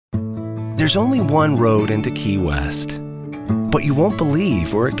There's only one road into Key West, but you won't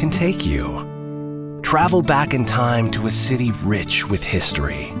believe where it can take you. Travel back in time to a city rich with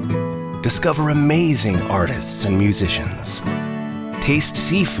history. Discover amazing artists and musicians. Taste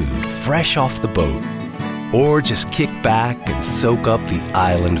seafood fresh off the boat. Or just kick back and soak up the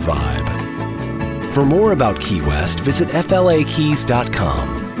island vibe. For more about Key West, visit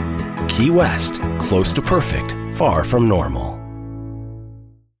flakeys.com. Key West, close to perfect, far from normal.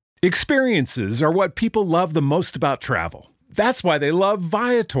 Experiences are what people love the most about travel. That's why they love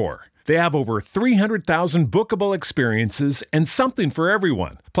Viator. They have over 300,000 bookable experiences and something for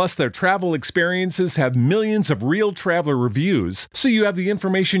everyone. Plus, their travel experiences have millions of real traveler reviews, so you have the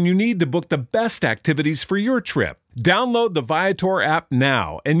information you need to book the best activities for your trip. Download the Viator app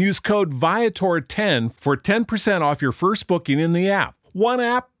now and use code Viator10 for 10% off your first booking in the app. One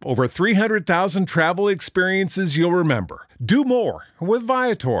app, over 300,000 travel experiences you'll remember. Do more with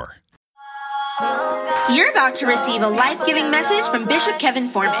Viator. You're about to receive a life-giving message from Bishop Kevin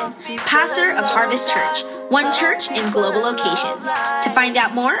Foreman, pastor of Harvest Church, one church in global locations. To find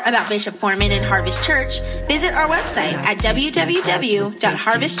out more about Bishop Foreman and Harvest Church, visit our website at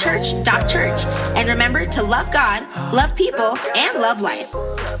www.harvestchurch.church. And remember to love God, love people, and love life.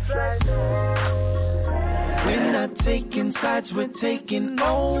 We're not taking sides, we're taking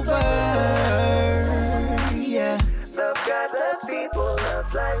over. Yeah. Love God, love people,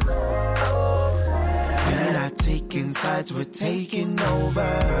 love life. We're not taking sides, we're taking over.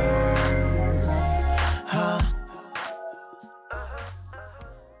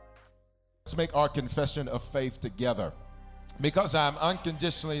 Let's make our confession of faith together. Because I'm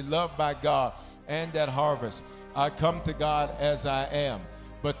unconditionally loved by God and at Harvest, I come to God as I am.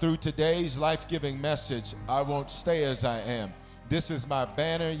 But through today's life-giving message, I won't stay as I am. This is my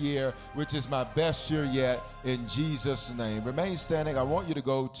banner year, which is my best year yet, in Jesus' name. Remain standing. I want you to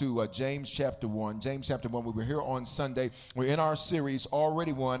go to James chapter 1. James chapter 1, we were here on Sunday. We're in our series,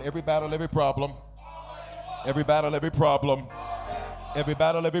 Already Won. Every battle, every problem. Every battle, every problem. Every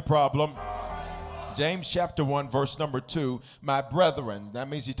battle, every problem. James chapter 1, verse number 2. My brethren, that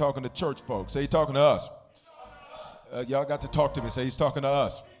means he's talking to church folks. Say he's talking to us. Y'all got to talk to me. Say he's talking to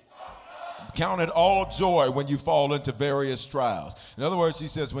us. Count it all joy when you fall into various trials. In other words, he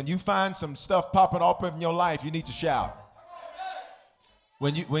says, when you find some stuff popping up in your life, you need to shout.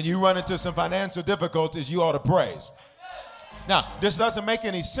 When you run into some financial difficulties, you ought to praise. Now, this doesn't make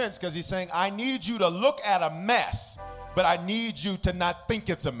any sense because he's saying, I need you to look at a mess, but I need you to not think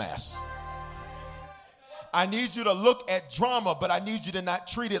it's a mess. I need you to look at drama, but I need you to not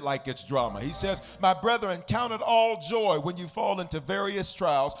treat it like it's drama. He says, my brethren, count it all joy when you fall into various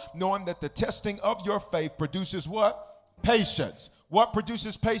trials, knowing that the testing of your faith produces what? Patience. What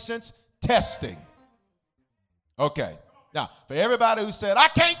produces patience? Testing. Okay. Now, for everybody who said, I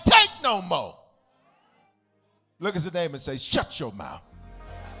can't take no more, look at the name and say, shut your mouth.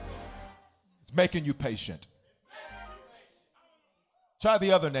 It's making you patient. Try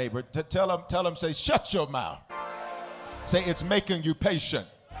the other neighbor. Tell him, say, shut your mouth. Say, it's making you patient.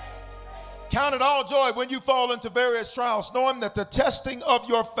 Count it all joy when you fall into various trials, knowing that the testing of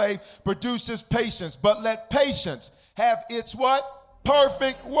your faith produces patience. But let patience have its what?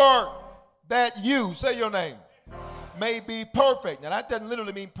 Perfect work, that you, say your name, may be perfect. Now, that doesn't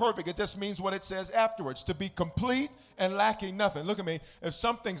literally mean perfect. It just means what it says afterwards, to be complete and lacking nothing. Look at me. If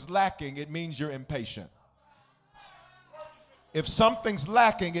something's lacking, it means you're impatient. If something's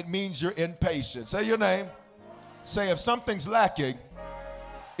lacking, it means you're impatient. Say your name. Say, if something's lacking,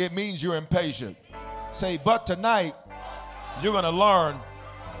 it means you're impatient. Say, but tonight, you're going to learn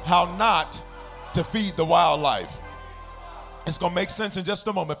how not to feed the wildlife. It's going to make sense in just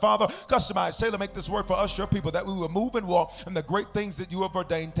a moment. Father, customize, Taylor, make this work for us, your people, that we will move and walk in the great things that you have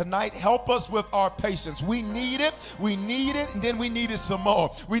ordained. Tonight, help us with our patience. We need it, and then we need it some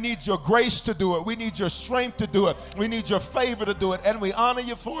more. We need your grace to do it. We need your strength to do it. We need your favor to do it, and we honor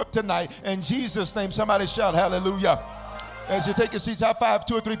you for it tonight. In Jesus' name, somebody shout hallelujah. As you take your seats, high five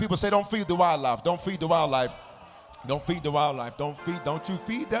 2 or 3 people. Say, don't feed the wildlife. Don't feed the wildlife. Don't feed the wildlife. Don't you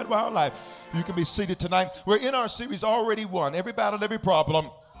feed that wildlife. You can be seated tonight. We're in our series, Already Won. Every battle, every problem.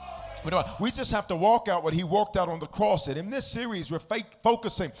 We just have to walk out what he walked out on the cross. And in this series, we're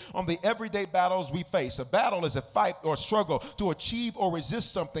focusing on the everyday battles we face. A battle is a fight or struggle to achieve or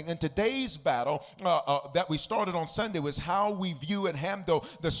resist something. And today's battle that we started on Sunday was how we view and handle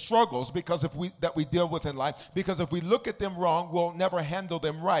the struggles that we deal with in life. Because if we look at them wrong, we'll never handle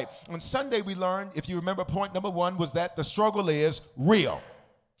them right. On Sunday, we learned, if you remember, point number 1 was that the struggle is real.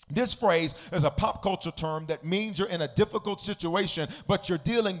 This phrase is a pop culture term that means you're in a difficult situation, but you're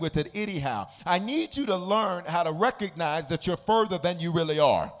dealing with it anyhow. I need you to learn how to recognize that you're further than you really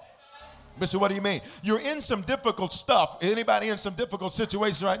are. Bishop, what do you mean? You're in some difficult stuff. Anybody in some difficult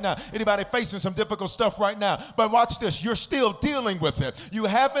situations right now? Anybody facing some difficult stuff right now? But watch this. You're still dealing with it. You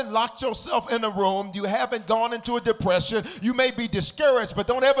haven't locked yourself in a room. You haven't gone into a depression. You may be discouraged, but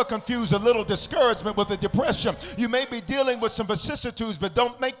don't ever confuse a little discouragement with a depression. You may be dealing with some vicissitudes, but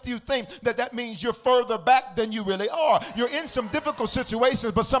don't make you think that that means you're further back than you really are. You're in some difficult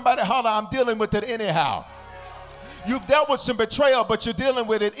situations, but somebody holler, I'm dealing with it anyhow. You've dealt with some betrayal, but you're dealing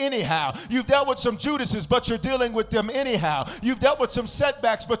with it anyhow. You've dealt with some Judases, but you're dealing with them anyhow. You've dealt with some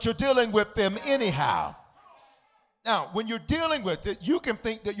setbacks, but you're dealing with them anyhow. Now, when you're dealing with it, you can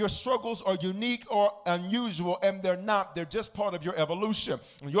think that your struggles are unique or unusual, and they're not. They're just part of your evolution.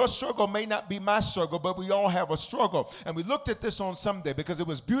 Your struggle may not be my struggle, but we all have a struggle. And we looked at this on Sunday because it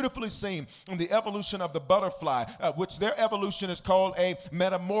was beautifully seen in the evolution of the butterfly, which their evolution is called a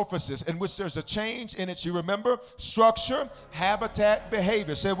metamorphosis, in which there's a change in it. You remember? Structure, habitat,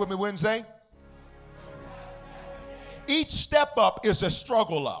 behavior. Say it with me Wednesday. Each step up is a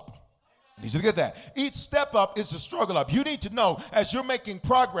struggle up. I need you to get that. Each step up is a struggle up. You need to know as you're making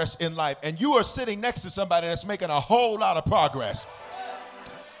progress in life and you are sitting next to somebody that's making a whole lot of progress.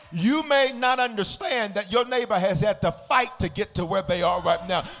 You may not understand that your neighbor has had to fight to get to where they are right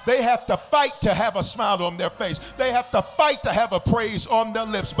now. They have to fight to have a smile on their face. They have to fight to have a praise on their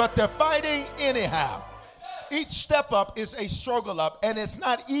lips, but they're fighting anyhow. Each step up is a struggle up, and it's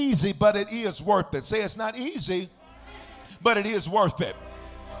not easy, but it is worth it. Say it's not easy, but it is worth it.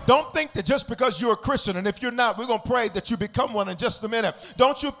 Don't think that just because you're a Christian, and if you're not, we're going to pray that you become one in just a minute.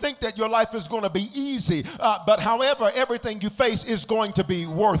 Don't you think that your life is going to be easy, but however, everything you face is going to be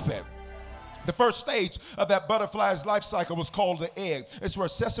worth it. The first stage of that butterfly's life cycle was called the egg. It's where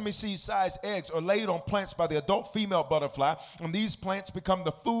sesame seed-sized eggs are laid on plants by the adult female butterfly, and these plants become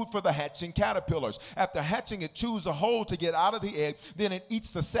the food for the hatching caterpillars. After hatching, it chews a hole to get out of the egg, then it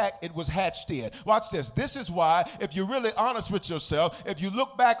eats the sac it was hatched in. Watch this. This is why, if you're really honest with yourself, if you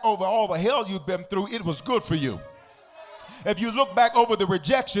look back over all the hell you've been through, it was good for you. If you look back over the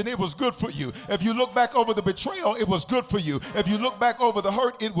rejection, it was good for you. If you look back over the betrayal, it was good for you. If you look back over the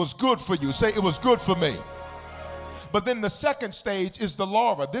hurt, it was good for you. Say, it was good for me. But then the second stage is the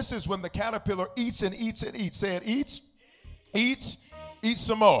larva. This is when the caterpillar eats and eats and eats. Say it, eats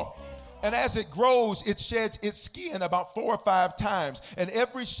some more. And as it grows, it sheds its skin about 4 or 5 times. And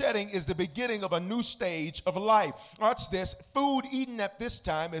every shedding is the beginning of a new stage of life. Watch this. Food eaten at this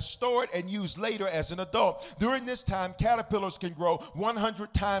time is stored and used later as an adult. During this time, caterpillars can grow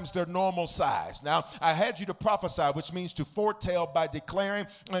 100 times their normal size. Now, I had you to prophesy, which means to foretell by declaring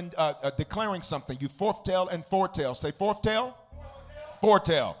and declaring something. You foretell and foretell. Say foretell.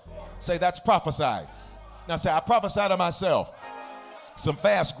 Foretell. Say that's prophesied. Now say, I prophesy to myself some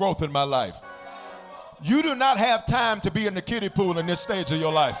fast growth in my life. You do not have time to be in the kiddie pool in this stage of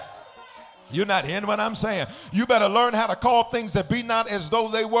your life. You're not hearing what I'm saying. You better learn how to call things that be not as though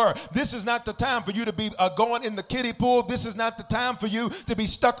they were. This is not the time for you to be going in the kiddie pool. This is not the time for you to be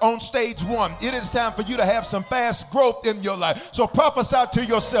stuck on stage 1. It is time for you to have some fast growth in your life. So prophesy to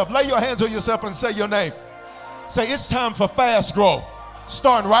yourself. Lay your hands on yourself and say your name. Say, it's time for fast growth.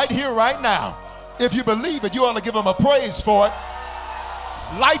 Starting right here, right now. If you believe it, you ought to give them a praise for it.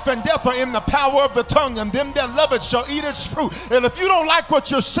 Life and death are in the power of the tongue, and them that love it shall eat its fruit. And if you don't like what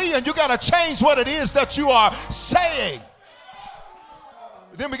you're seeing, you got to change what it is that you are saying.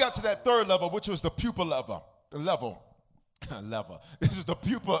 Then we got to that third level, which was the pupa level. This is the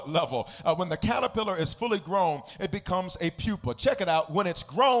pupa level. When the caterpillar is fully grown, it becomes a pupa. Check it out. When it's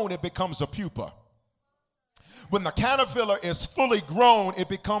grown, it becomes a pupa. When the caterpillar is fully grown, it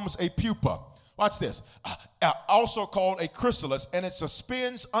becomes a pupa. Watch this. Also called a chrysalis, and it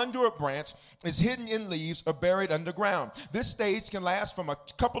suspends under a branch, is hidden in leaves, or buried underground. This stage can last from a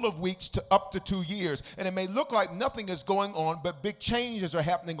couple of weeks to up to 2 years, and it may look like nothing is going on, but big changes are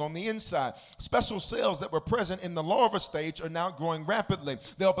happening on the inside. Special cells that were present in the larva stage are now growing rapidly.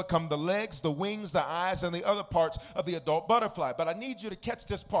 They'll become the legs, the wings, the eyes, and the other parts of the adult butterfly. But I need you to catch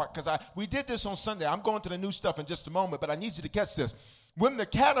this part, because we did this on Sunday. I'm going to the new stuff in just a moment, but I need you to catch this. When the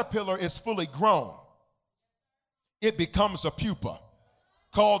caterpillar is fully grown, it becomes a pupa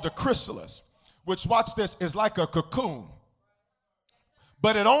called a chrysalis, which, watch this, is like a cocoon.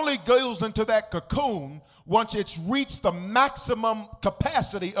 But it only goes into that cocoon once it's reached the maximum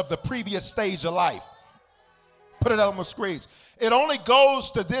capacity of the previous stage of life. Put it on the screens. It only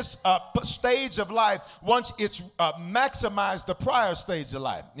goes to this stage of life once it's maximized the prior stage of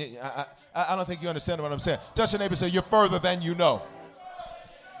life. I don't think you understand what I'm saying. Touch your neighbor and say, you're further than you know.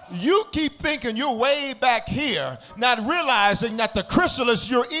 You keep thinking you're way back here, not realizing that the chrysalis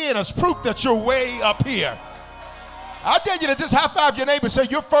you're in is proof that you're way up here. I dare you to just high five your neighbor and say,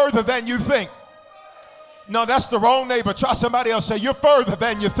 you're further than you think. No, that's the wrong neighbor. Try somebody else. Say, you're further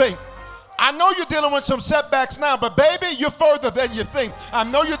than you think. I know you're dealing with some setbacks now, but baby, you're further than you think. I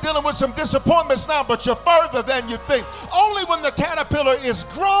know you're dealing with some disappointments now, but you're further than you think. Only when the caterpillar is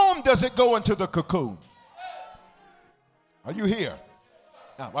grown does it go into the cocoon. Are you here?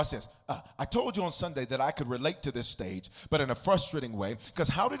 Now, watch this. I told you on Sunday that I could relate to this stage, but in a frustrating way, because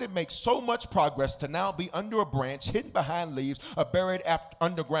how did it make so much progress to now be under a branch, hidden behind leaves, or buried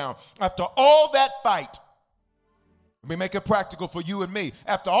underground? After all that fight, let me make it practical for you and me.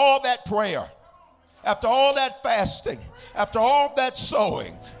 After all that prayer, after all that fasting, after all that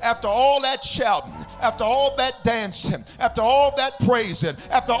sowing, after all that shouting, after all that dancing, after all that praising,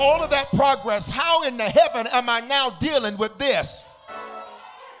 after all of that progress, how in the heaven am I now dealing with this?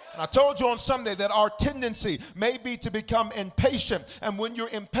 And I told you on Sunday that our tendency may be to become impatient. And when you're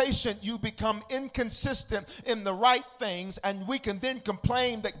impatient, you become inconsistent in the right things. And we can then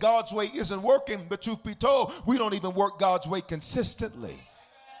complain that God's way isn't working. But truth be told, we don't even work God's way consistently.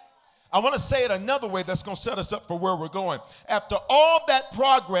 I want to say it another way that's going to set us up for where we're going. After all that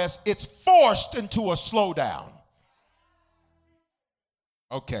progress, it's forced into a slowdown.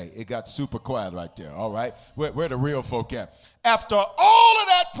 Okay, it got super quiet right there, all right? Where the real folk at? After all of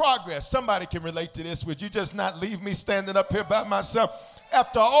that progress, somebody can relate to this. Would you just not leave me standing up here by myself?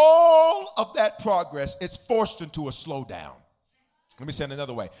 After all of that progress, it's forced into a slowdown. Let me say it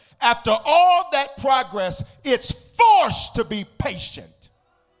another way. After all that progress, it's forced to be patient.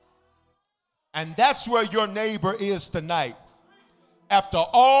 And that's where your neighbor is tonight. After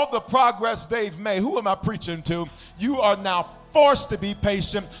all the progress they've made, who am I preaching to? You are now forced to be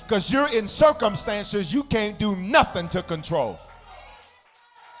patient because you're in circumstances you can't do nothing to control.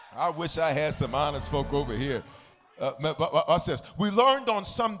 I wish I had some honest folk over here. Watch this. We learned on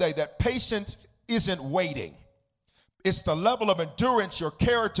Sunday that patience isn't waiting. It's the level of endurance your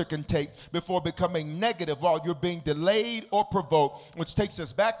character can take before becoming negative while you're being delayed or provoked, which takes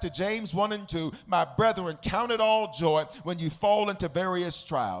us back to James 1 and 2. My brethren, count it all joy when you fall into various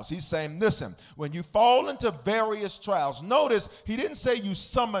trials. He's saying, listen, when you fall into various trials, notice he didn't say you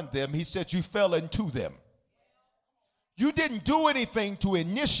summoned them. He said you fell into them. You didn't do anything to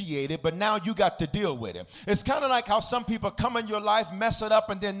initiate it, but now you got to deal with it. It's kind of like how some people come in your life, mess it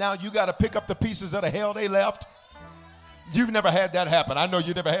up, and then now you got to pick up the pieces of the hell they left. You've never had that happen. I know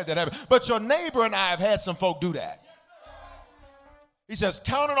you never had that happen. But your neighbor and I have had some folk do that. He says,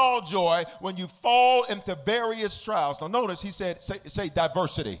 count it all joy when you fall into various trials. Now notice he said, say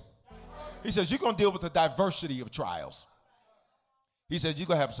diversity. He says, you're going to deal with the diversity of trials. He said, you're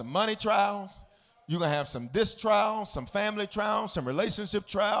going to have some money trials. You're going to have some this trial, some family trial, some relationship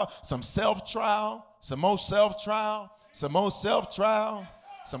trial, some self trial, some more self trial, some more self trial,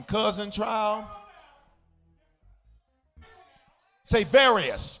 some cousin trial. Say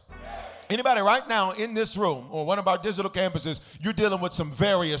various. Anybody right now in this room or one of our digital campuses, you're dealing with some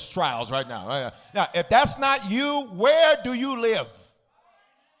various trials right now. Now, if that's not you, where do you live?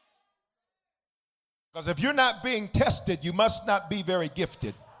 Because if you're not being tested, you must not be very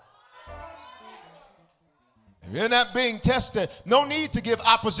gifted. If you're not being tested, no need to give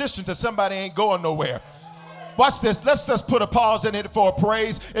opposition to somebody ain't going nowhere. Watch this. Let's just put a pause in it for a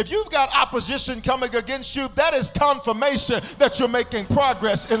praise. If you've got opposition coming against you, that is confirmation that you're making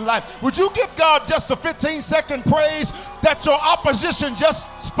progress in life. Would you give God just a 15-second praise that your opposition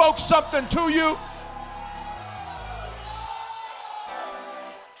just spoke something to you?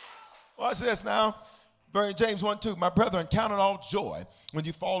 Watch this now. James 1:2, my brethren, count it all joy when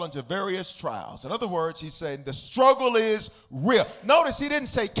you fall into various trials. In other words, he's saying the struggle is real. Notice he didn't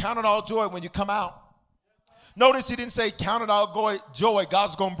say count it all joy when you come out. Notice he didn't say count it all joy,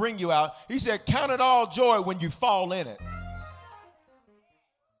 God's going to bring you out. He said count it all joy when you fall in it.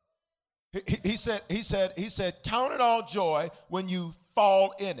 He said count it all joy when you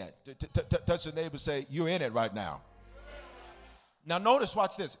fall in it. Touch your neighbor, say you're in it right now. Now notice,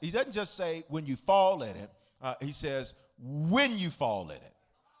 watch this. He doesn't just say when you fall in it. He says when you fall in it.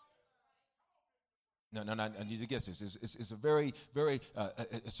 No, I need you to get this. It's a very,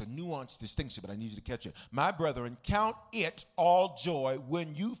 it's a nuanced distinction, but I need you to catch it. My brethren, count it all joy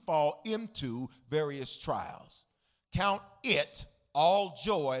when you fall into various trials. Count it all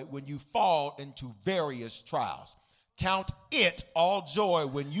joy when you fall into various trials. Count it all joy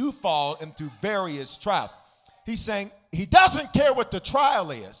when you fall into various trials. He's saying he doesn't care what the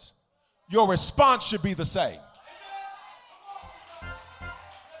trial is. Your response should be the same.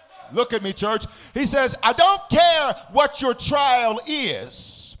 Look at me, church. He says, I don't care what your trial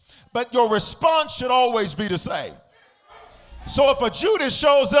is, but your response should always be the same. So if a Judas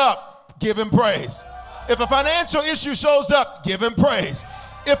shows up, give him praise. If a financial issue shows up, give him praise.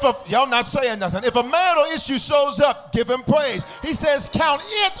 Y'all not saying nothing. If a marital issue shows up, give him praise. He says, count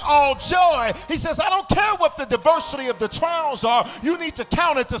it all joy. He says, I don't care what the diversity of the trials are. You need to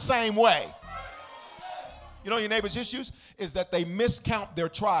count it the same way. You know your neighbor's issues is that they miscount their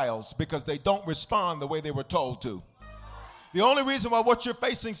trials because they don't respond the way they were told to. The only reason why what you're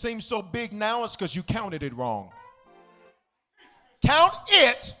facing seems so big now is because you counted it wrong. Count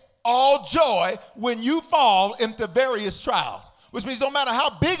it all joy when you fall into various trials, which means no matter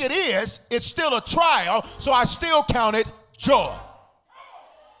how big it is, it's still a trial, so I still count it joy.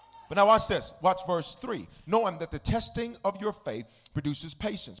 But now watch this. Watch verse 3. Knowing that the testing of your faith produces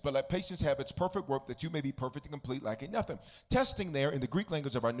patience, but let patience have its perfect work, that you may be perfect and complete, lacking nothing. Testing there in the Greek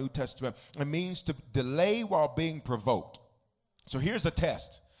language of our New Testament, it means to delay while being provoked. So here's the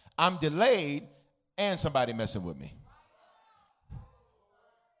test. I'm delayed and somebody messing with me.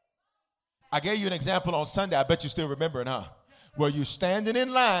 I gave you an example on Sunday. I bet you still remember it, huh? Where you're standing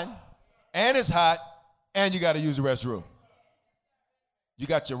in line and it's hot and you got to use the restroom. You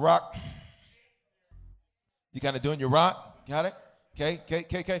got your rock. You kind of doing your rock. Got it?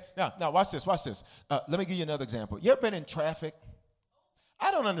 Okay. Now watch this. Let me give you another example. You ever been in traffic?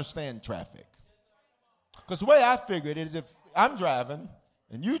 I don't understand traffic. Because the way I figure it is if I'm driving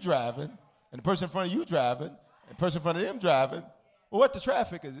and you driving and the person in front of you driving and the person in front of them driving, well, what the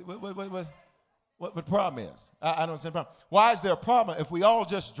traffic is, what the problem is. I don't understand the problem. Why is there a problem if we all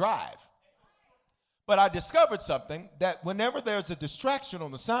just drive? But I discovered something, that whenever there's a distraction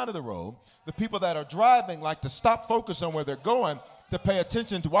on the side of the road, the people that are driving like to stop focus on where they're going to pay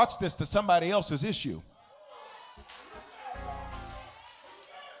attention to, watch this, to somebody else's issue.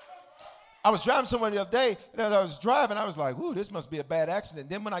 I was driving somewhere the other day, and as I was driving, I was like, ooh, this must be a bad accident.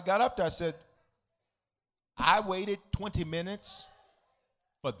 Then when I got up there, I said, I waited 20 minutes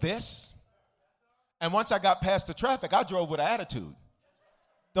for this. And once I got past the traffic, I drove with an attitude.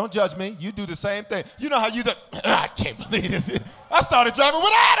 Don't judge me. You do the same thing. You know how you do, I can't believe this. I started driving with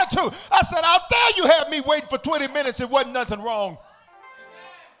an attitude. I said, how dare you have me waiting for 20 minutes? It wasn't nothing wrong.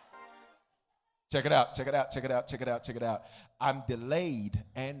 Check it out. I'm delayed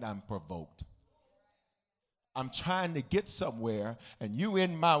and I'm provoked. I'm trying to get somewhere and you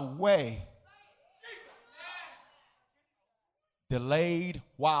in my way. Delayed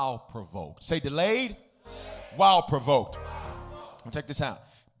while provoked. Say delayed while provoked. Check this out.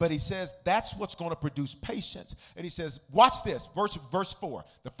 But he says that's what's going to produce patience. And he says, watch this, verse 4.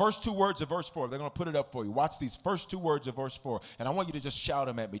 The first two words of verse 4. They're going to put it up for you. Watch these first two words of verse 4. And I want you to just shout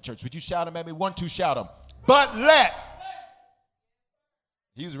them at me, church. Would you shout them at me? 1, 2, shout them. But let.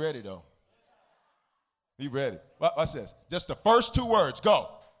 He's ready, though. He ready. Watch this. Just the first two words. Go.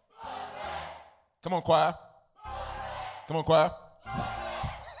 Come on, choir. Come on, choir.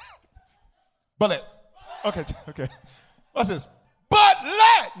 But let. Okay. What's this? But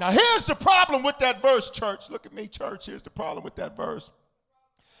let. Now, here's the problem with that verse, church. Look at me, church. Here's the problem with that verse.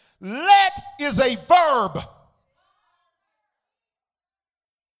 Let is a verb,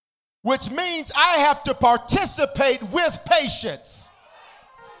 which means I have to participate with patience.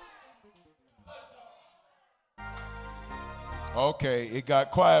 Okay, it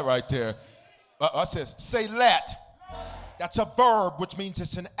got quiet right there. I says, say let. That's a verb, which means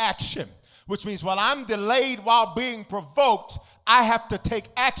it's an action, which means while I'm delayed while being provoked, I have to take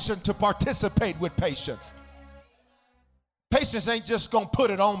action to participate with patience. Patience ain't just going to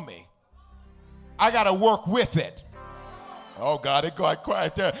put it on me. I got to work with it. Oh, God, it got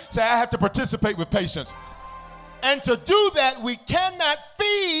quiet there. Say, I have to participate with patience. And to do that, we cannot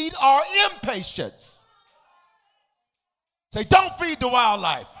feed our impatience. Say, don't feed the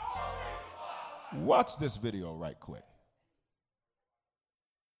wildlife. Watch this video right quick.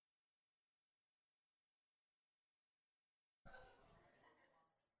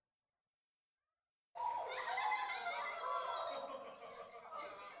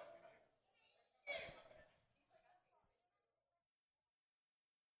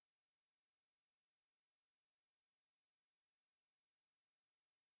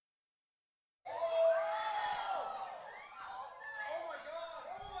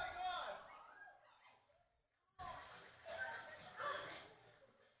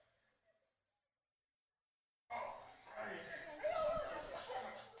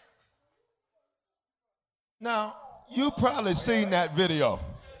 Now, you probably seen that video.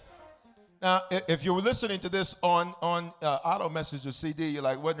 Now, if you were listening to this on auto message or CD, you're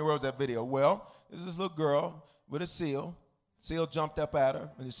like, what in the world is that video? Well, there's this little girl with a seal. Seal jumped up at her.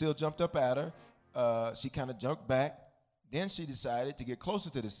 When the seal jumped up at her, she kind of jumped back. Then she decided to get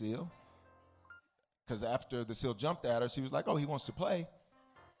closer to the seal, because after the seal jumped at her, she was like, oh, he wants to play.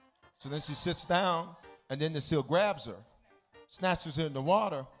 So then she sits down, And then the seal grabs her, snatches her in the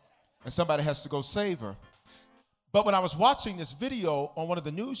water, and somebody has to go save her. But when I was watching this video on one of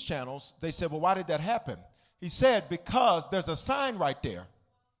the news channels, they said, well, why did that happen? He said, because there's a sign right there.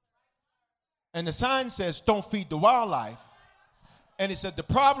 And the sign says, don't feed the wildlife. And he said, the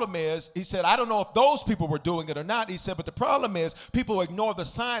problem is, he said, I don't know if those people were doing it or not. He said, but the problem is people ignore the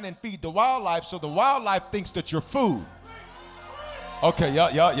sign and feed the wildlife, so the wildlife thinks that you're food. Okay,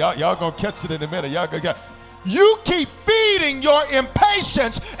 y'all gonna catch it in a minute. You keep feeding your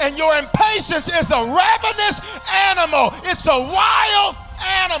impatience, and your impatience is a ravenous animal. It's a wild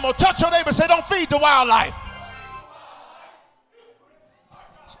animal. Touch your neighbor and say, don't feed the wildlife.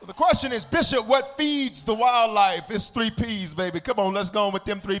 So the question is, Bishop, what feeds the wildlife? It's 3 P's, baby. Come on, let's go on with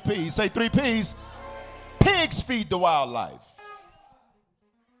them 3 P's. Say 3 P's. Pigs feed the wildlife.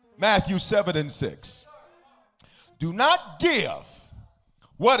 Matthew 7:6. Do not give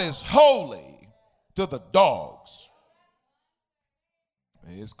what is holy to the dogs.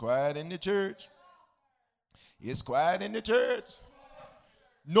 It's quiet in the church. It's quiet in the church.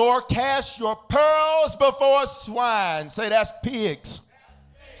 Nor cast your pearls before swine. Say that's pigs.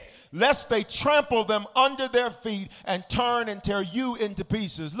 Lest they trample them under their feet and turn and tear you into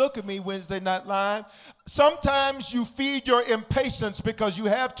pieces. Look at me, Wednesday Night Live. Sometimes you feed your impatience because you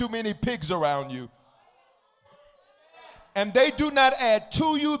have too many pigs around you. And they do not add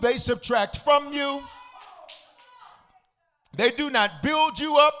to you, they subtract from you. They do not build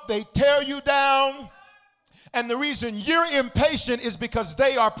you up, they tear you down. And the reason you're impatient is because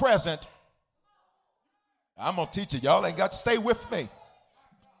they are present. I'm going to teach it. Y'all ain't got to stay with me.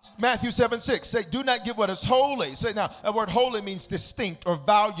 Matthew 7:6. Say, do not give what is holy. Say now, that word holy means distinct or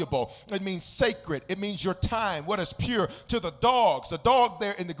valuable. It means sacred. It means your time. What is pure to the dogs. The dog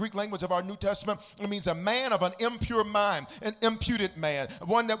there in the Greek language of our New Testament, it means a man of an impure mind, an imputed man,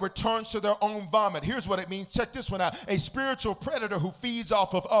 one that returns to their own vomit. Here's what it means. Check this one out. A spiritual predator who feeds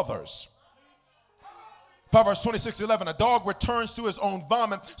off of others. Proverbs 26:11, a dog returns to his own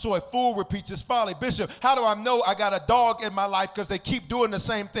vomit, so a fool repeats his folly. Bishop, how do I know I got a dog in my life? Because they keep doing the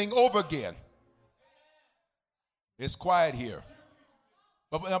same thing over again. It's quiet here.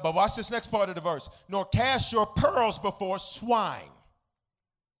 But watch this next part of the verse. Nor cast your pearls before swine.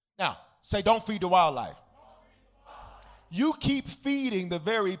 Now, say don't feed the wildlife. You keep feeding the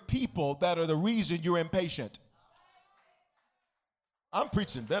very people that are the reason you're impatient. I'm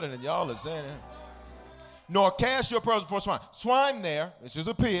preaching better than y'all are saying it. Nor cast your pearls before swine. Swine there, it's just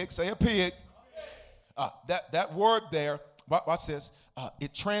a pig. Say a pig. That word there, watch this.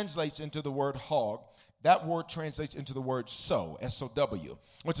 It translates into the word hog. That word translates into the word sow, S-O-W,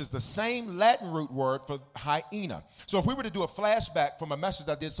 which is the same Latin root word for hyena. So if we were to do a flashback from a message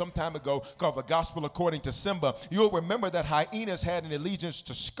I did some time ago called The Gospel According to Simba, you'll remember that hyenas had an allegiance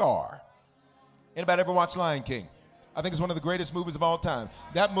to Scar. Anybody ever watch Lion King? I think it's one of the greatest movies of all time.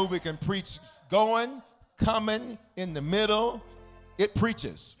 That movie can preach going, coming, in the middle. It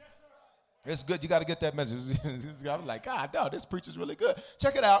preaches. It's good. You got to get that message. I was like, God, no, this preacher's really good.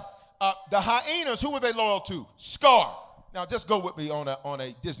 Check it out. The hyenas, who were they loyal to? Scar. Now, just go with me on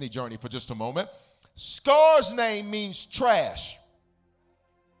a Disney journey for just a moment. Scar's name means trash,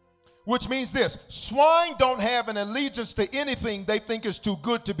 which means this. Swine don't have an allegiance to anything they think is too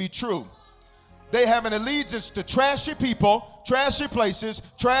good to be true. They have an allegiance to trashy people, trashy places,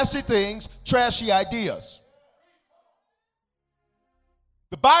 trashy things, trashy ideas.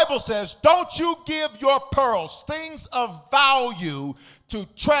 The Bible says, don't you give your pearls, things of value, to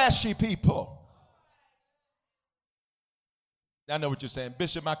trashy people. I know what you're saying.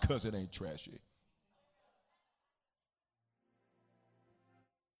 Bishop, my cousin ain't trashy.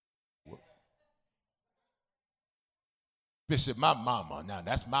 Bishop, my mama. Now,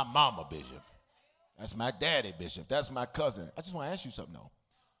 that's my mama, Bishop. That's my daddy, Bishop. That's my cousin. I just want to ask you something, though.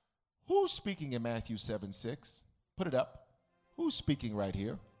 Who's speaking in Matthew 7:6? Put it up. Who's speaking right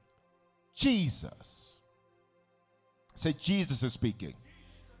here? Jesus. Say, Jesus is speaking.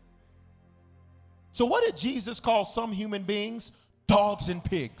 So what did Jesus call some human beings? Dogs and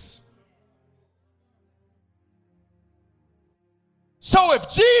pigs. So if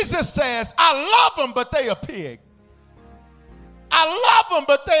Jesus says, I love them, but they a pig. I love them,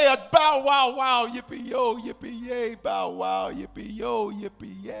 but they are bow, wow, wow, yippee, yo, yippee, yay, bow, wow, yippee, yo,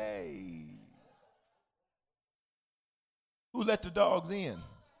 yippee, yay. Who let the dogs in?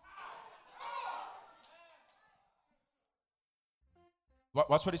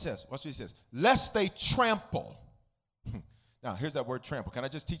 Watch what he says. Watch what he says. Lest they trample. Now, here's that word trample. Can I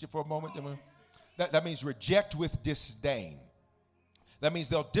just teach it for a moment? That means reject with disdain. That means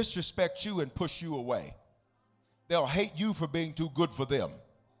they'll disrespect you and push you away. They'll hate you for being too good for them.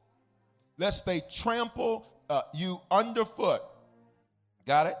 lest they trample you underfoot.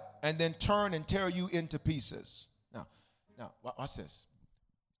 Got it? And then turn and tear you into pieces. Now, watch this.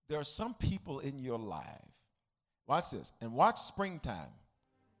 There are some people in your life. Watch this. And watch springtime.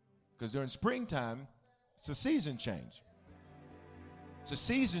 Because during springtime, it's a season change. It's a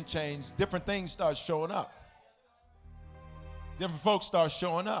season change. Different things start showing up. Different folks start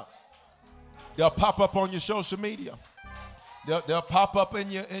showing up. They'll pop up on your social media. They'll pop up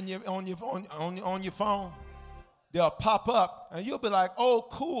on your phone. They'll pop up, and you'll be like, "Oh,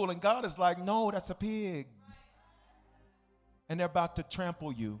 cool." And God is like, "No, that's a pig." And they're about to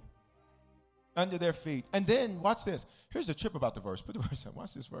trample you under their feet. And then watch this. Here's the trip about the verse. Put the verse in.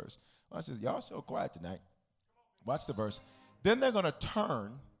 Watch this verse. Watch this. Y'all so quiet tonight. Watch the verse. Then they're going to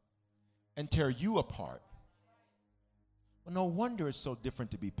turn and tear you apart. Well, no wonder it's so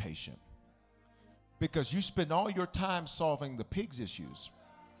different to be patient. Because you spend all your time solving the pig's issues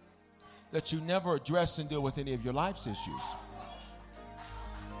that you never address and deal with any of your life's issues.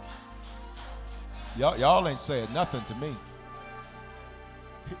 Y'all ain't saying nothing to me.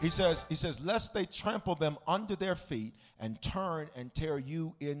 He says, lest they trample them under their feet and turn and tear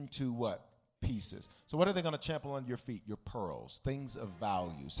you into what? Pieces. So what are they going to trample under your feet? Your pearls, things of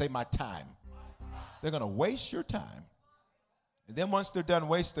value. Say my time. They're going to waste your time. And then once they're done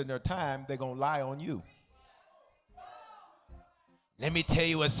wasting their time, they're going to lie on you. Let me tell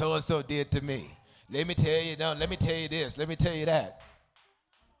you what so-and-so did to me. Let me tell you, no, let me tell you this. Let me tell you that.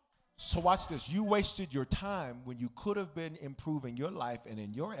 So watch this. You wasted your time when you could have been improving your life and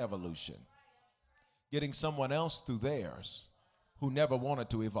in your evolution, getting someone else through theirs who never wanted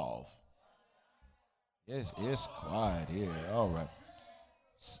to evolve. It's quiet here. All right.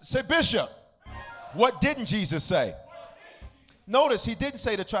 Say, Bishop, what didn't Jesus say? Notice he didn't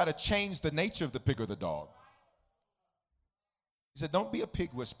say to try to change the nature of the pig or the dog. He said, don't be a pig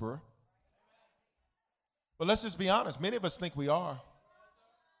whisperer. But let's just be honest. Many of us think we are.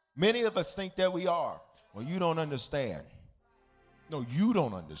 Many of us think that we are. Well, you don't understand. No, you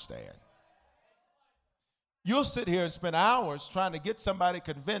don't understand. You'll sit here and spend hours trying to get somebody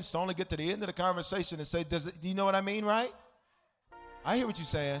convinced to only get to the end of the conversation and say, do you know what I mean, right? I hear what you're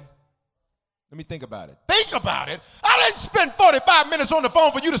saying. Let me think about it. Think about it? I didn't spend 45 minutes on the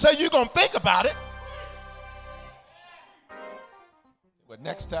phone for you to say you're going to think about it. But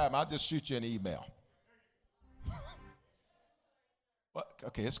next time, I'll just shoot you an email. Well,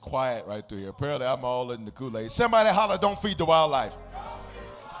 okay, it's quiet right through here. Apparently, I'm all in the Kool-Aid. Somebody holler, don't feed the wildlife.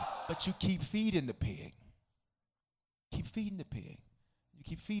 But you keep feeding the pig. Keep feeding the pig. You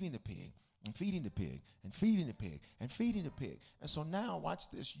keep feeding the pig and feeding the pig and feeding the pig and feeding the pig. And so now, watch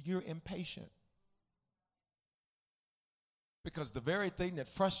this, you're impatient. Because the very thing that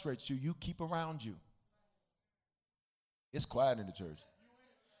frustrates you, you keep around you. It's quiet in the church.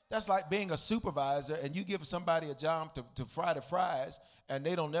 That's like being a supervisor and you give somebody a job to fry the fries and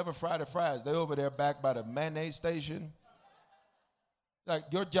they don't never fry the fries. They're over there back by the mayonnaise station. Like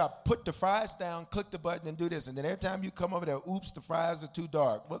your job, put the fries down, click the button and do this. And then every time you come over there, oops, the fries are too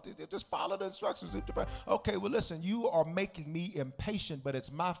dark. Well, just follow the instructions. Okay, well, listen, you are making me impatient, but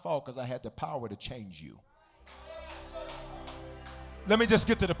it's my fault because I had the power to change you. Let me just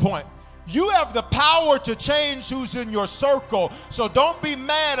get to the point. You have the power to change who's in your circle. So don't be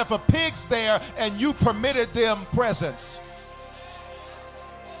mad if a pig's there and you permitted them presence.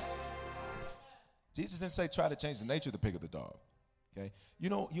 Jesus didn't say try to change the nature of the pig or the dog. Okay? You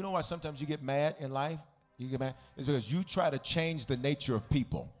know why sometimes you get mad in life? You get mad? It's because you try to change the nature of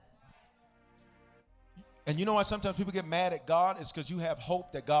people. And you know why sometimes people get mad at God? It's because you have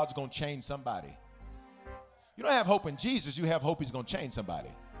hope that God's going to change somebody. You don't have hope in Jesus. You have hope he's going to change somebody.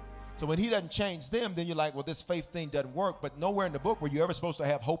 So when he doesn't change them, then you're like, well, this faith thing doesn't work. But nowhere in the book were you ever supposed to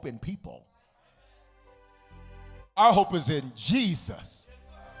have hope in people. Our hope is in Jesus.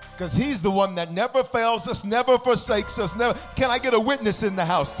 Because he's the one that never fails us, never forsakes us. Never. Can I get a witness in the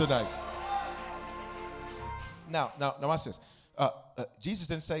house tonight? Now, watch this. Jesus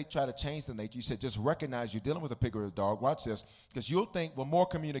didn't say try to change the nature. He said just recognize you're dealing with a pig or a dog. Watch this. Because you'll think, well, more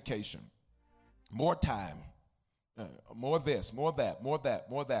communication, more time, more this, more that, more that,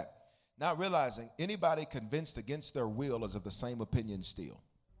 more that. Not realizing anybody convinced against their will is of the same opinion still.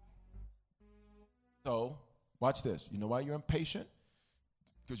 So, watch this. You know why you're impatient?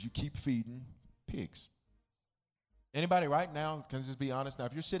 Because you keep feeding pigs. Anybody right now, can I just be honest now,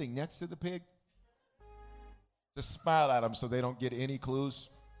 if you're sitting next to the pig, just smile at them so they don't get any clues.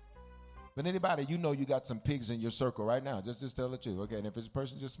 But anybody, you know you got some pigs in your circle right now. Just tell the truth. Okay, and if it's a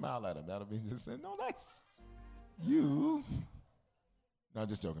person, just smile at them. That'll be just saying, no, that's you. No,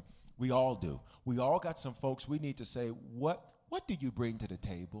 just joking. We all do. We all got some folks we need to say, what do you bring to the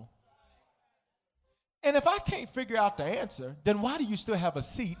table? And if I can't figure out the answer, then why do you still have a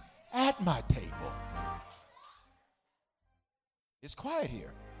seat at my table? It's quiet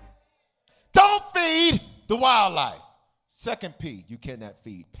here. Don't feed the wildlife. Second P, you cannot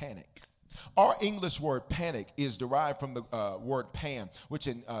feed panic. Our English word panic is derived from the word Pan, which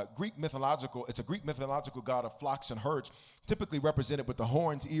in Greek mythological, it's a Greek mythological god of flocks and herds, typically represented with the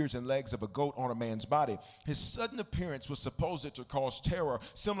horns, ears, and legs of a goat on a man's body. His sudden appearance was supposed to cause terror,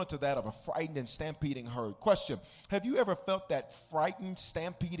 similar to that of a frightened and stampeding herd. Question, have you ever felt that frightened,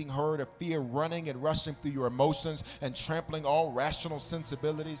 stampeding herd of fear running and rushing through your emotions and trampling all rational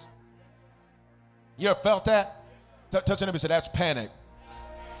sensibilities? You ever felt that? Touch your neighbor and say, that's panic.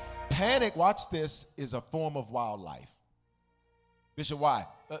 Panic, watch this, is a form of wildlife. Bishop, why?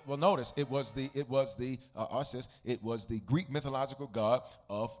 Well, notice it was the Greek mythological god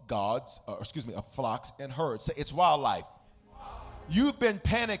of of flocks and herds. So it's wildlife. You've been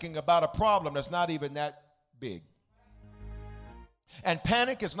panicking about a problem that's not even that big. And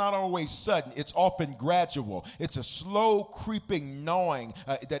panic is not always sudden. It's often gradual. It's a slow creeping gnawing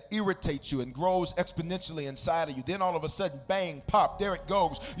that irritates you and grows exponentially inside of you. Then all of a sudden, bang, pop, there it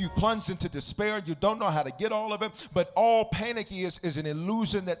goes. You plunge into despair. You don't know how to get all of it. But all panic is an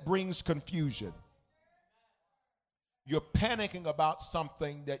illusion that brings confusion. You're panicking about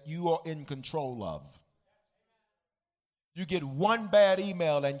something that you are in control of. You get one bad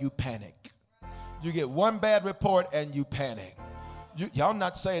email and you panic. You get one bad report and you panic. Y'all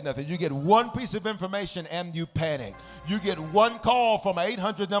not saying nothing. You get one piece of information and you panic. You get one call from an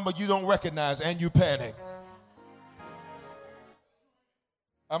 800 number you don't recognize and you panic.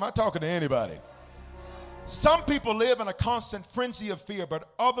 Am I talking to anybody? Some people live in a constant frenzy of fear, but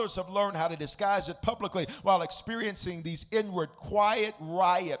others have learned how to disguise it publicly while experiencing these inward quiet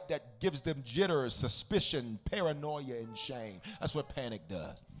riot that gives them jitters, suspicion, paranoia, and shame. That's what panic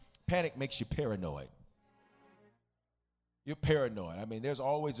does. Panic makes you paranoid. You're paranoid. I mean, there's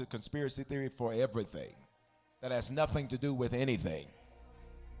always a conspiracy theory for everything that has nothing to do with anything.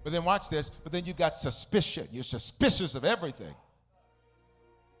 But then watch this. But then you've got suspicion. You're suspicious of everything.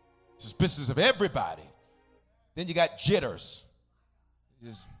 Suspicious of everybody. Then you got jitters.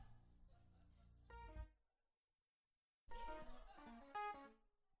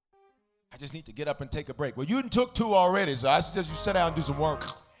 I just need to get up and take a break. Well, you took 2 already, so I suggest you sit down and do some work.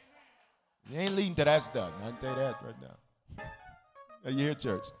 You ain't leaving till that's done. I can tell you that right now. Are you here,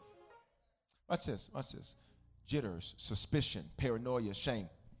 church? Watch this. Watch this. Jitters, suspicion, paranoia, shame.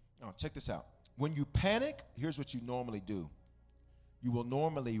 Now, check this out. When you panic, here's what you normally do. You will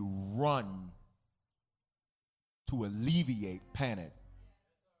normally run to alleviate panic,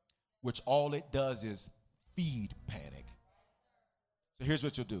 which all it does is feed panic. So here's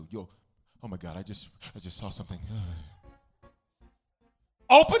what you'll do. Oh my God, I just saw something.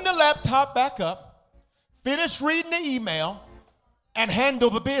 Open the laptop back up, finish reading the email, and handle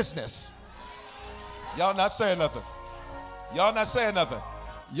the business. Y'all not saying nothing. Y'all not saying nothing.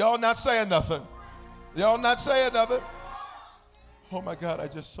 Y'all not saying nothing. Y'all not saying nothing. Oh my God, I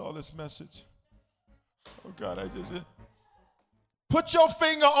just saw this message. Oh God, I just put your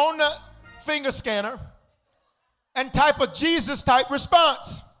finger on the finger scanner and type a Jesus type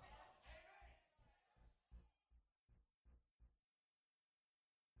response.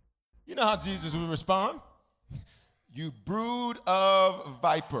 You know how Jesus would respond? You brood of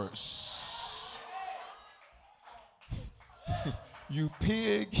vipers. You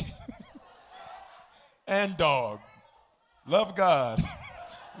pig and dog. Love God.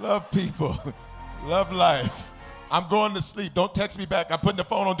 Love people. Love life. I'm going to sleep. Don't text me back. I'm putting the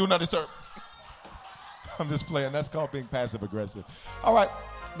phone on Do Not Disturb. I'm just playing. That's called being passive aggressive. All right.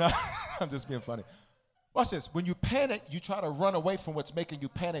 Now, I'm just being funny. Watch this. When you panic, you try to run away from what's making you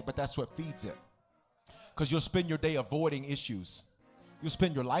panic, but that's what feeds it. Because you'll spend your day avoiding issues. You'll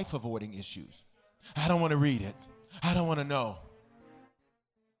spend your life avoiding issues. I don't want to read it. I don't want to know.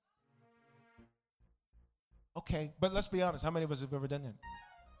 Okay, but let's be honest. How many of us have ever done that?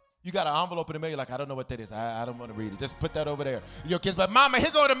 You got an envelope in the mail, you're like, I don't know what that is. I don't want to read it. Just put that over there. Your kids, but Mama, here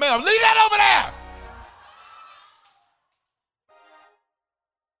go the mail. Leave that over there.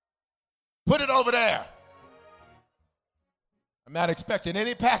 Put it over there. I'm not expecting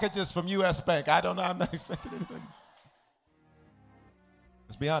any packages from U.S. Bank. I don't know. I'm not expecting anything.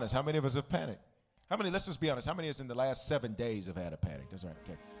 Let's be honest. How many of us have panicked? Let's just be honest. How many of us in the last 7 days have had a panic? That's right.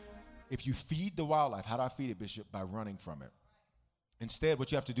 Okay. If you feed the wildlife, how do I feed it, Bishop? By running from it. Instead, what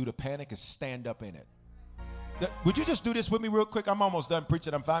you have to do to panic is stand up in it. Would you just do this with me real quick? I'm almost done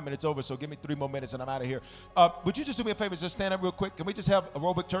preaching. I'm 5 minutes over, so give me 3 more minutes and I'm out of here. Would you just do me a favor? Just stand up real quick. Can we just have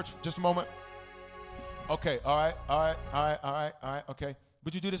aerobic church for just a moment? Okay, all right, okay.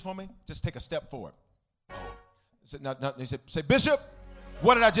 Would you do this for me? Just take a step forward. He said, say, Bishop,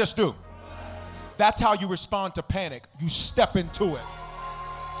 what did I just do? That's how you respond to panic. You step into it.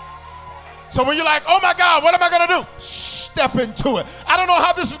 So when you're like, oh my God, what am I going to do? Step into it. I don't know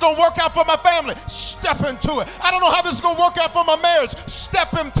how this is going to work out for my family. Step into it. I don't know how this is going to work out for my marriage.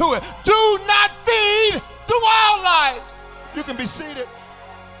 Step into it. Do not feed the wildlife. You can be seated.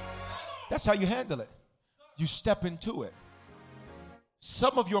 That's how you handle it. You step into it.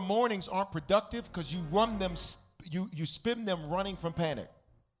 Some of your mornings aren't productive because you run them, you spend them running from panic.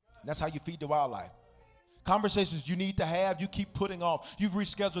 That's how you feed the wildlife. Conversations you need to have, you keep putting off. You've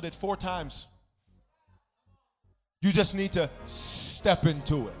rescheduled it 4 times. You just need to step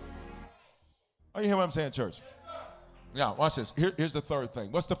into it. Are you hearing what I'm saying, church? Now, watch this. Here's the third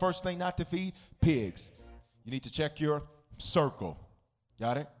thing. What's the first thing not to feed? Pigs. You need to check your circle.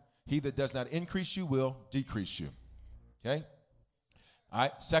 Got it? He that does not increase you will decrease you. Okay? All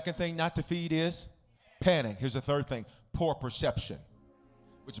right. Second thing not to feed is panic. Here's the third thing. Poor perception.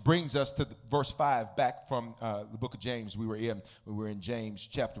 Which brings us to verse 5 back from the book of James we were in James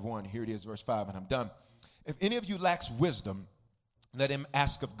chapter 1. Here it is, verse 5, and I'm done. If any of you lacks wisdom, let him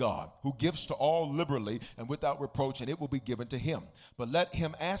ask of God, who gives to all liberally and without reproach, and it will be given to him. But let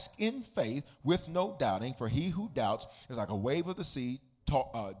him ask in faith with no doubting, for he who doubts is like a wave of the sea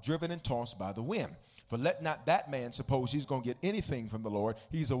driven and tossed by the wind. For let not that man suppose he's going to get anything from the Lord.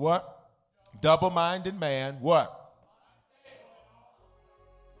 He's a what? Double-minded man. What?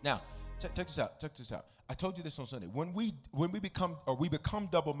 Now, check this out. Check this out. I told you this on Sunday. When we become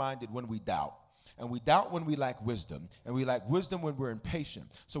double-minded when we doubt, and we doubt when we lack wisdom, and we lack wisdom when we're impatient.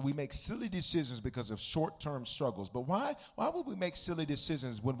 So we make silly decisions because of short-term struggles. But why would we make silly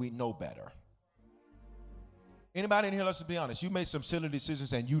decisions when we know better? Anybody in here, let's be honest, you made some silly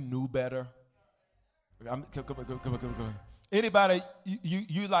decisions and you knew better? Come on. Anybody,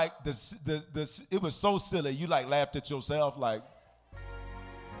 you like this? It was so silly. You like laughed at yourself, like.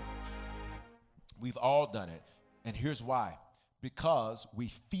 We've all done it. And here's why. Because we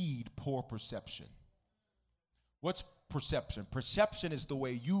feed poor perception. What's perception? Perception is the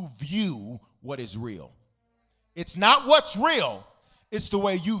way you view what is real. It's not what's real. It's the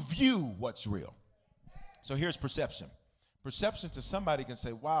way you view what's real. So here's perception. Perception to somebody can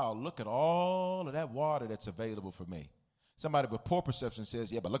say, wow, look at all of that water that's available for me. Somebody with poor perception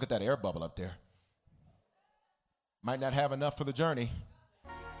says, yeah, but look at that air bubble up there. Might not have enough for the journey.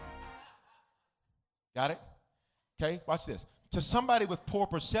 Got it? Okay, watch this. To somebody with poor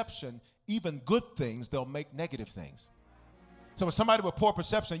perception, even good things, they'll make negative things. So with somebody with poor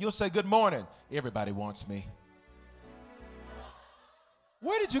perception, you'll say, good morning. Everybody wants me.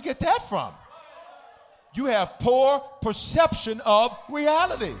 Where did you get that from? You have poor perception of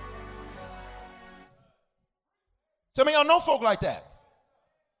reality. Some of y'all know folk like that.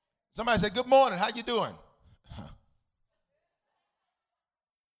 Somebody say, good morning, how you doing?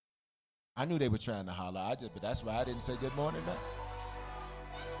 I knew they were trying to holler, but that's why I didn't say good morning. No.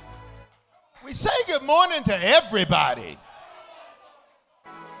 We say good morning to everybody.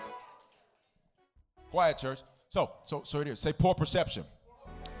 Quiet, church. So it is. Say poor perception.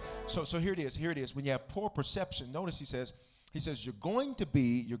 So here it is. When you have poor perception, notice he says you're going to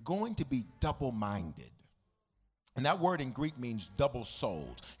be double-minded. And that word in Greek means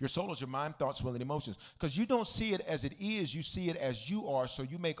double-souled. Your soul is your mind, thoughts, will, and emotions. Because you don't see it as it is, you see it as you are, so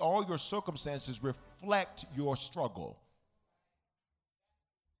you make all your circumstances reflect your struggle.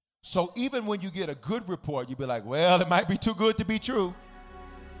 So even when you get a good report, you'll be like, well, it might be too good to be true.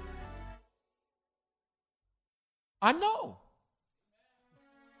 I know.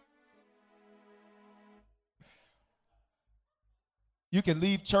 You can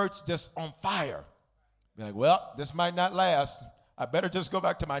leave church just on fire. Be like, well, this might not last. I better just go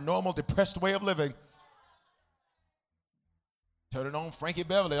back to my normal depressed way of living. Turn it on Frankie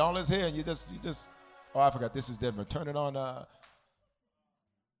Beverly, all his hair, and you just, oh, I forgot, this is Denver. Turn it on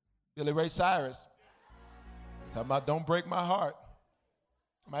Billy Ray Cyrus. Talking about don't break my heart.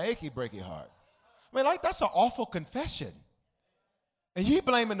 My achy, breaky heart. I mean, like, that's an awful confession. And he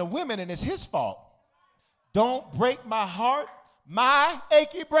blaming the women, and it's his fault. Don't break my heart, my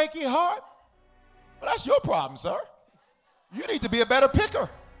achy, breaky heart. Well, that's your problem, sir. You need to be a better picker.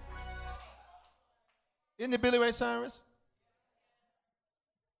 Isn't it Billy Ray Cyrus?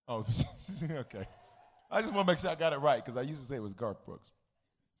 Oh, okay. I just want to make sure I got it right because I used to say it was Garth Brooks.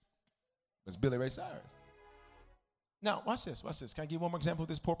 It's Billy Ray Cyrus. Now, watch this. Can I give one more example of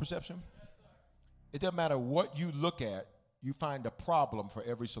this poor perception? It doesn't matter what you look at, you find a problem for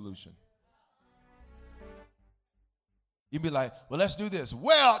every solution. You'd be like, well, let's do this.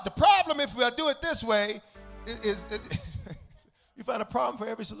 Well, the problem if we do it this way is you find a problem for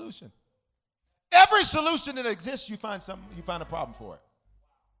every solution. Every solution that exists, you find a problem for it.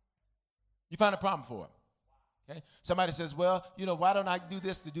 You find a problem for it. Okay? Somebody says, well, why don't I do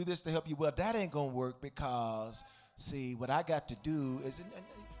this to help you? Well, that ain't going to work because, see, what I got to do is,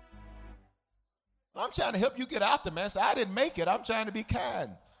 I'm trying to help you get out the mess. I didn't make it. I'm trying to be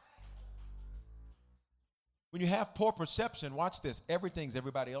kind. When you have poor perception, watch this, everything's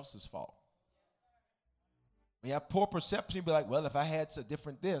everybody else's fault. When you have poor perception, you be like, well, if I had a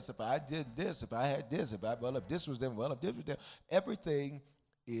different this, if I did this, if I had this, if this was different, if this was different. Everything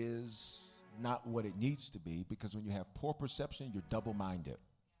is not what it needs to be, because when you have poor perception, you're double-minded.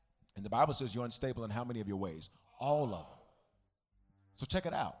 And the Bible says you're unstable in how many of your ways? All of them. So check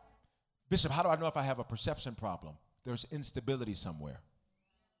it out. Bishop, how do I know if I have a perception problem? There's instability somewhere.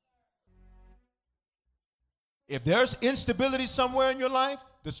 If there's instability somewhere in your life,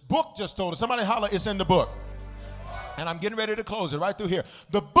 this book just told us. Somebody holler, it's in the book. And I'm getting ready to close it right through here.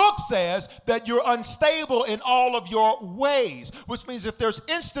 The book says that you're unstable in all of your ways, which means if there's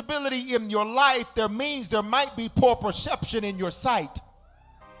instability in your life, there means there might be poor perception in your sight.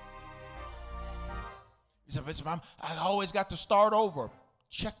 You say, Bishop, I always got to start over.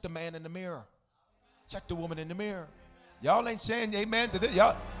 Check the man in the mirror. Check the woman in the mirror. Y'all ain't saying amen to this.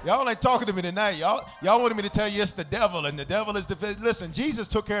 Y'all ain't talking to me tonight. Y'all wanted me to tell you it's the devil, and the devil is the... Listen, Jesus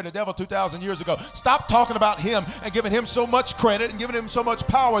took care of the devil 2,000 years ago. Stop talking about him and giving him so much credit and giving him so much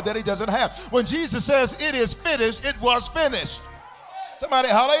power that he doesn't have. When Jesus says it is finished, it was finished. Somebody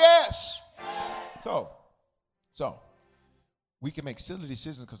holler yes. So we can make silly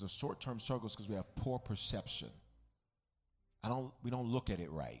decisions because of short-term struggles because we have poor perception. We don't look at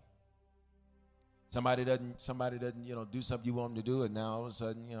it right. Somebody doesn't, do something you want them to do, and now all of a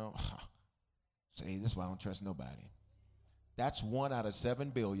sudden, say, this is why I don't trust nobody. That's 1 out of 7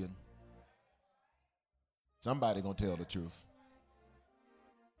 billion. Somebody gonna tell the truth.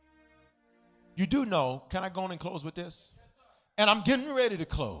 You do know, can I go on and close with this? And I'm getting ready to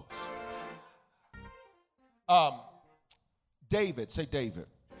close. David, say David.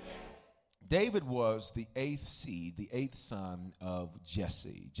 David was the 8th seed, the 8th son of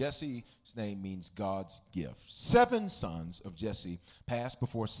Jesse. Jesse's name means God's gift. 7 sons of Jesse passed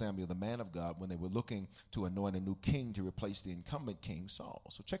before Samuel, the man of God, when they were looking to anoint a new king to replace the incumbent king, Saul.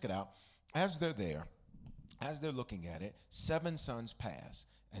 So check it out. As they're there, as they're looking at it, 7 sons pass.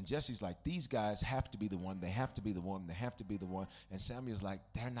 And Jesse's like, these guys have to be the one. They have to be the one. They have to be the one. And Samuel's like,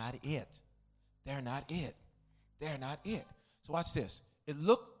 they're not it. They're not it. They're not it. So watch this.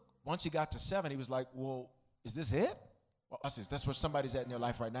 Once he got to 7, he was like, well, is this it? Well, watch this. That's where somebody's at in their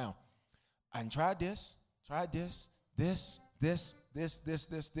life right now. I tried this. This.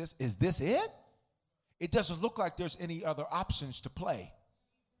 Is this it? It doesn't look like there's any other options to play.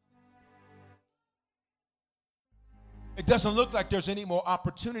 It doesn't look like there's any more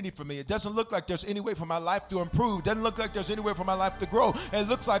opportunity for me. It doesn't look like there's any way for my life to improve. It doesn't look like there's any way for my life to grow. And it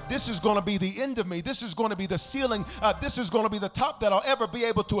looks like this is going to be the end of me. This is going to be the ceiling. This is going to be the top that I'll ever be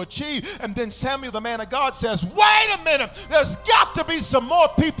able to achieve. And then Samuel, the man of God, says, wait a minute. There's got to be some more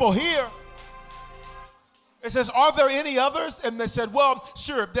people here. It says, are there any others? And they said, well,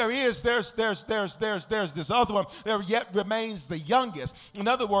 sure, there is. There's this other one. There yet remains the youngest. In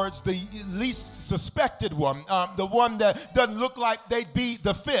other words, the least suspected one. The one that doesn't look like they'd be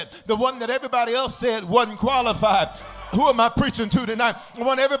the fit. The one that everybody else said wasn't qualified. Who am I preaching to tonight? The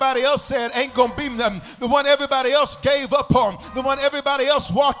one everybody else said ain't going to be them. The one everybody else gave up on. The one everybody else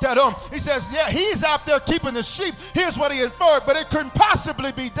walked out on. He says, yeah, he's out there keeping the sheep. Here's what he inferred, but it couldn't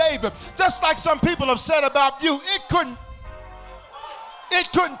possibly be David. Just like some people have said about you, it couldn't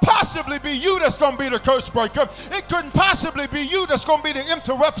possibly be you that's going to be the curse breaker. It couldn't possibly be you that's going to be the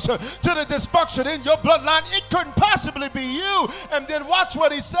interruption to the dysfunction in your bloodline. It couldn't possibly be you. And then watch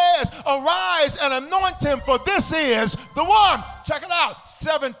what he says. Arise and anoint him, for this is the one. Check it out.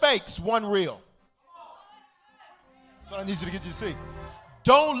 7 fakes, 1 real. That's what I need you to get you to see.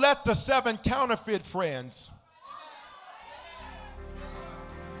 Don't let the 7 counterfeit friends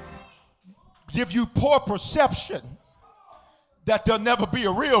give you poor perception that there'll never be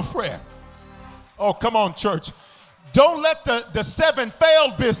a real friend. Oh, come on, church. Don't let the 7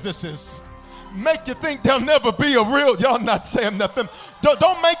 failed businesses make you think there'll never be a real, y'all not saying nothing.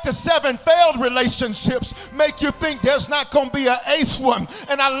 Don't make the 7 failed relationships make you think there's not going to be an 8th one.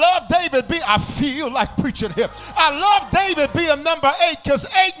 And I love David I feel like preaching here. I love David being number 8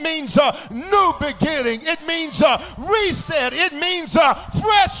 because 8 means a new beginning. It means a reset. It means a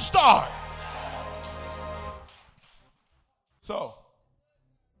fresh start. So,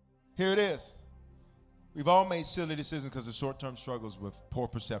 here it is. We've all made silly decisions because of short-term struggles with poor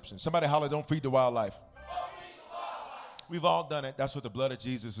perception. Somebody holler, don't feed the wildlife. We've all done it. That's what the blood of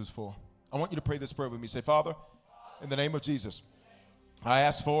Jesus is for. I want you to pray this prayer with me. Say, Father, in the name of Jesus, I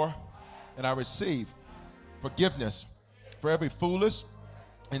ask for and I receive forgiveness for every foolish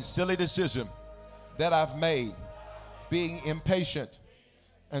and silly decision that I've made, being impatient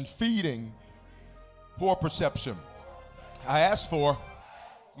and feeding poor perception. I ask for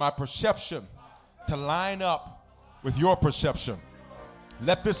my perception to line up with your perception.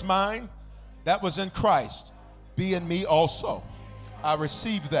 Let this mind that was in Christ be in me also. I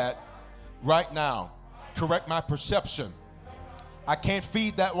receive that right now. Correct my perception. I can't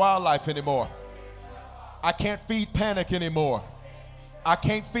feed that wildlife anymore. I can't feed panic anymore. I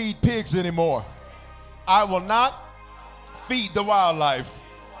can't feed pigs anymore. I will not feed the wildlife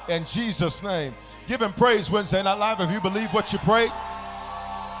in Jesus' name. Give him praise Wednesday Night Live if you believe what you prayed.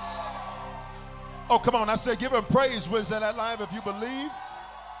 Oh, come on. I said give him praise Wednesday Night Live if you believe.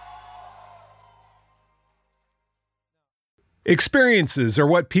 Experiences are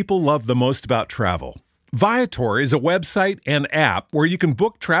what people love the most about travel. Viator is a website and app where you can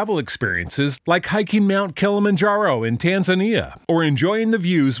book travel experiences like hiking Mount Kilimanjaro in Tanzania or enjoying the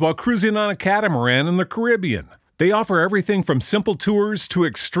views while cruising on a catamaran in the Caribbean. They offer everything from simple tours to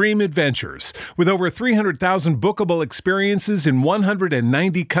extreme adventures. With over 300,000 bookable experiences in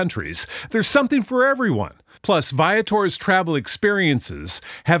 190 countries, there's something for everyone. Plus, Viator's travel experiences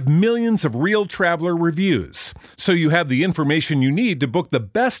have millions of real traveler reviews, so you have the information you need to book the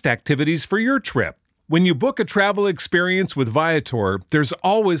best activities for your trip. When you book a travel experience with Viator, there's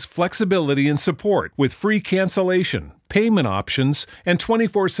always flexibility and support with free cancellation, payment options, and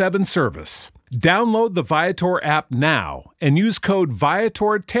 24/7 service. Download the Viator app now and use code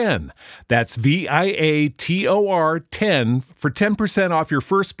Viator10. That's Viator 10 for 10% off your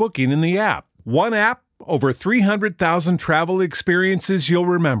first booking in the app. One app, over 300,000 travel experiences you'll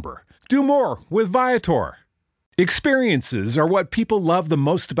remember. Do more with Viator. Experiences are what people love the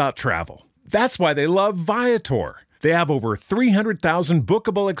most about travel. That's why they love Viator. They have over 300,000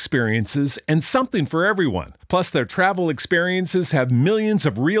 bookable experiences and something for everyone. Plus, their travel experiences have millions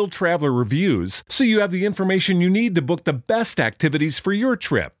of real traveler reviews, so you have the information you need to book the best activities for your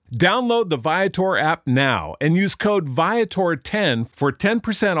trip. Download the Viator app now and use code Viator10 for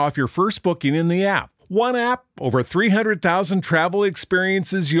 10% off your first booking in the app. One app, over 300,000 travel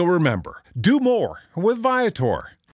experiences you'll remember. Do more with Viator.